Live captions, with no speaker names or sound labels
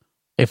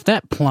If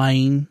that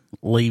plane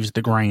leaves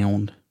the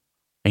ground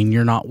and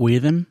you're not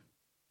with him,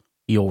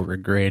 you'll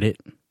regret it.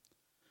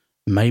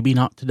 Maybe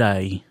not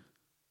today,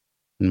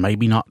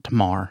 maybe not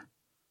tomorrow,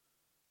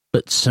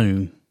 but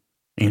soon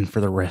and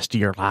for the rest of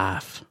your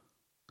life.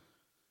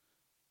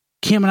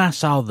 Kim and I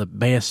saw the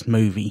best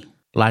movie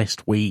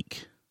last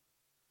week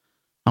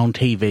on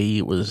TV.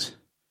 It was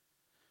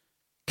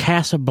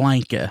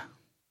Casablanca,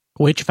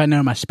 which, if I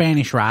know my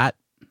Spanish right,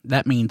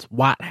 that means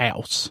White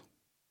House.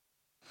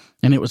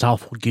 And it was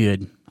awful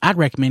good. I'd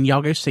recommend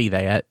y'all go see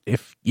that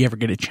if you ever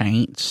get a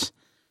chance.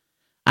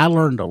 I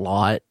learned a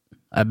lot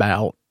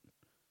about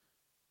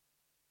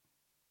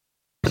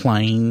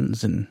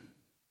planes and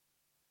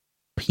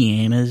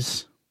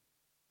pianos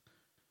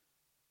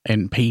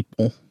and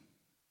people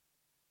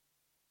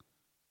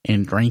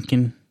and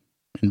drinking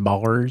and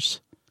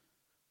bars.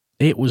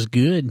 It was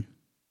good.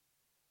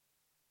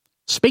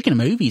 Speaking of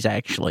movies,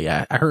 actually,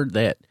 I heard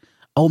that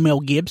old Mel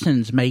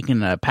Gibson's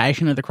making a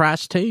Passion of the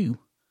Christ 2.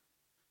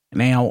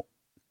 Now,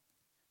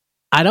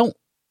 I don't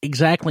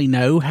exactly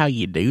know how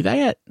you do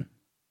that,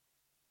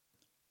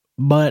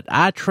 but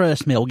I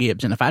trust Mel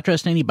Gibson. If I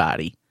trust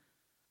anybody,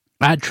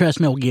 I'd trust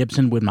Mel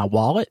Gibson with my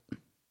wallet,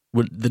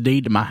 with the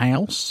deed to my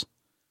house,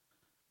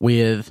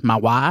 with my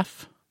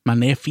wife, my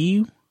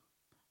nephew.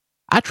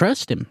 I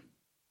trust him.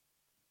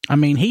 I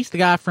mean, he's the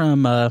guy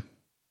from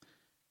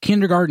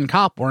Kindergarten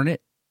Cop, weren't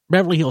it?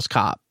 Beverly Hills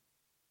Cop.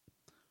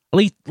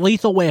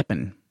 Lethal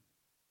Weapon.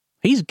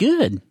 He's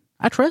good.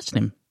 I trust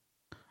him.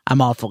 I'm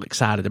awful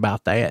excited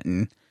about that.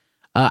 And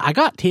I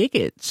got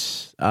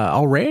tickets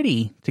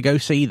already to go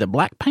see the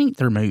Black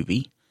Panther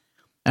movie.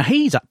 Now,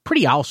 he's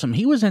pretty awesome.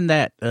 He was in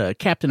that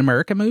Captain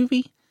America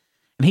movie.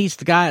 And he's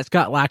the guy that's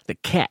got like the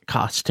cat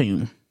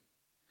costume.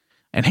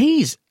 And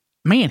he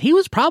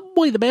was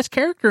probably the best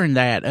character in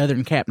that other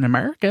than Captain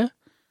America.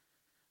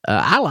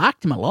 I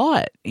liked him a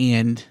lot.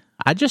 And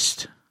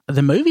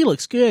the movie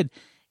looks good.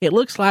 It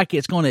looks like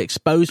it's going to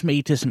expose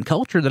me to some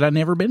culture that I've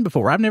never been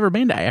before. I've never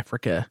been to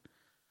Africa.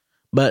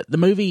 But the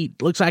movie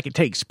looks like it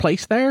takes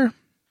place there. And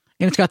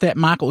it's got that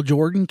Michael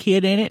Jordan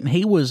kid in it. And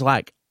he was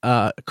like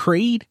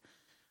Creed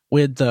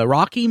with the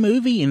Rocky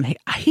movie. And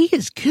he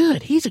is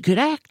good. He's a good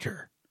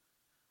actor.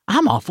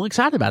 I'm awful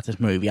excited about this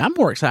movie. I'm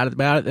more excited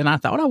about it than I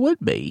thought I would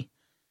be.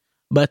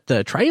 But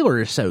the trailer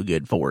is so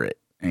good for it.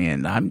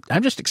 And I'm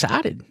just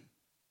excited.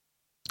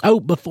 Oh,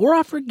 before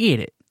I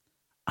forget it,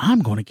 I'm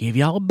going to give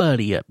y'all a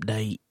Buddy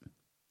update.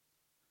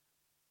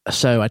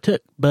 So I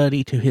took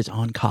Buddy to his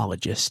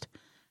oncologist,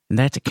 and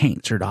that's a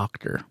cancer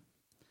doctor.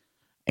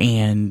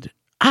 And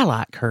I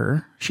like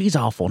her. She's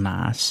awful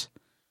nice.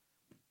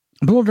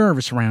 I'm a little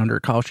nervous around her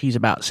because she's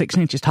about 6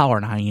 inches taller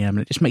than I am,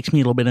 and it just makes me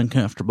a little bit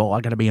uncomfortable.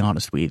 I got to be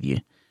honest with you.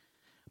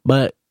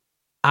 But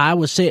I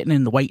was sitting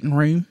in the waiting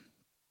room,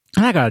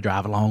 and I got to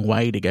drive a long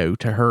way to go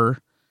to her.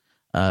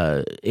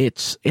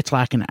 It's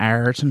like an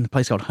hour. It's in a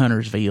place called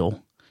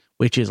Huntersville,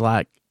 which is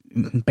like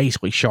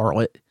basically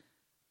Charlotte.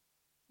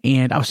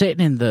 And I was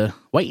sitting in the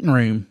waiting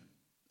room,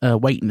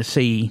 waiting to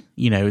see,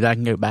 that I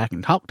can go back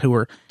and talk to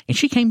her. And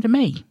she came to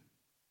me.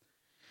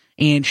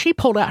 And she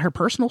pulled out her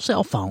personal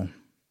cell phone.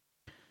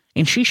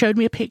 And she showed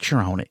me a picture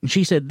on it. And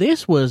she said,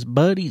 this was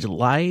Buddy's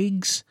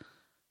legs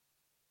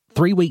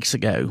 3 weeks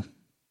ago.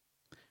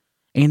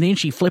 And then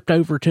she flipped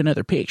over to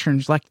another picture and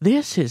was like,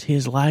 this is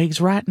his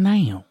legs right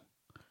now.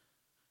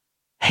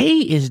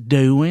 He is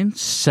doing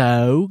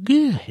so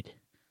good.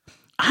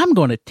 I'm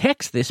going to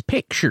text this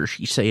picture,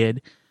 she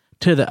said,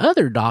 to the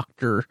other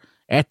doctor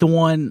at the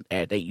one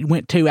that you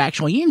went to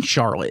actually in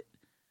Charlotte.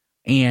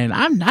 And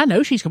I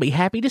know she's going to be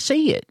happy to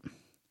see it.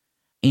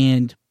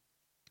 And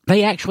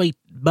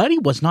Buddy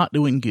was not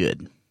doing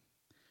good.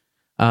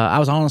 I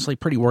was honestly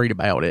pretty worried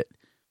about it.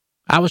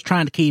 I was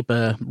trying to keep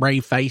a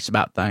brave face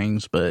about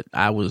things, but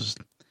I was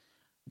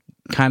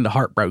kind of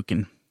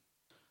heartbroken.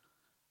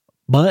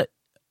 But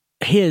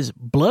his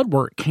blood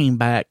work came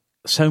back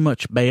so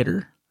much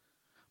better.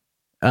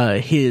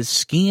 His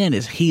skin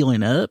is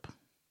healing up,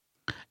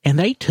 and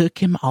they took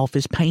him off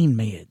his pain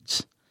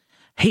meds.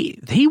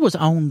 He was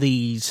on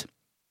this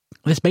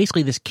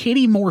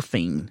kitty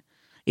morphine.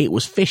 It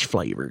was fish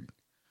flavored,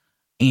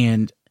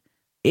 and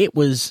it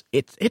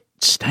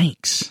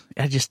stinks.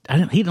 He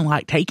didn't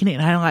like taking it,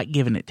 and I didn't like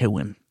giving it to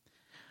him.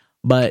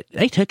 But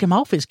they took him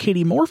off his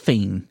kitty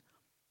morphine,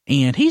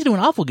 and he's doing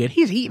awful good.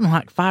 He's eating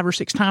like 5 or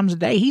 6 times a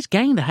day. He's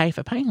gained a half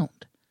a pound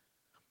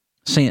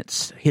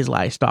since his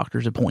last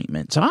doctor's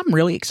appointment. So I'm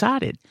really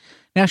excited.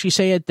 Now, she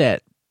said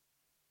that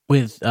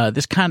with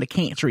this kind of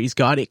cancer he's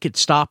got, it could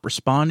stop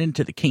responding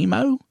to the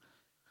chemo.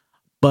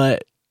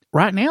 But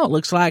right now, it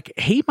looks like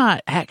he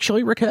might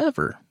actually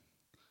recover.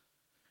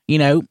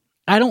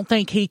 I don't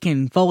think he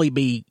can fully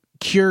be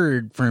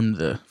cured from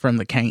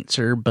the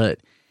cancer, but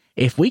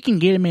if we can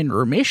get him in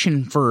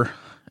remission for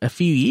a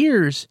few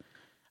years,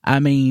 I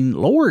mean,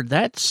 Lord,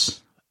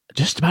 that's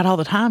just about all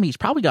the time he's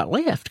probably got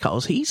left,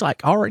 because he's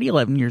like already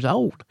 11 years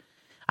old.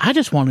 I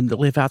just want him to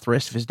live out the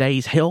rest of his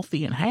days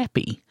healthy and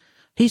happy.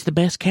 He's the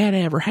best cat I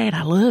ever had.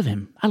 I love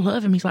him.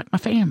 He's like my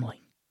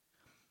family.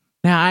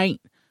 Now, I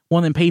ain't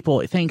one of them people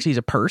that thinks he's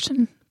a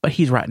person, but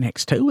he's right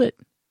next to it.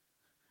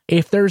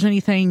 If there's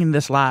anything in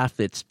this life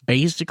that's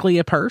basically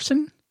a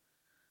person,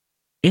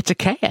 it's a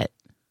cat.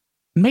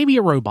 Maybe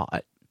a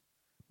robot,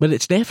 but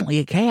it's definitely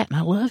a cat, and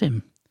I love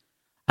him.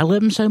 I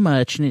love him so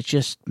much, and it's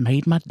just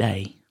made my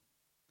day.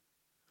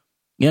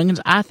 Youngins,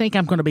 I think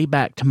I'm going to be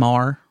back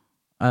tomorrow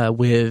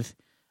with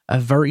a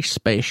very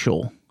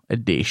special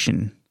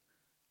edition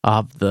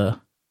of the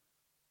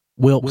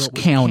Wilkes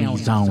County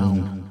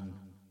Zone.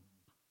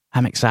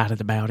 I'm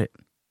excited about it.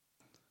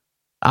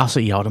 I'll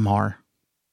see y'all tomorrow.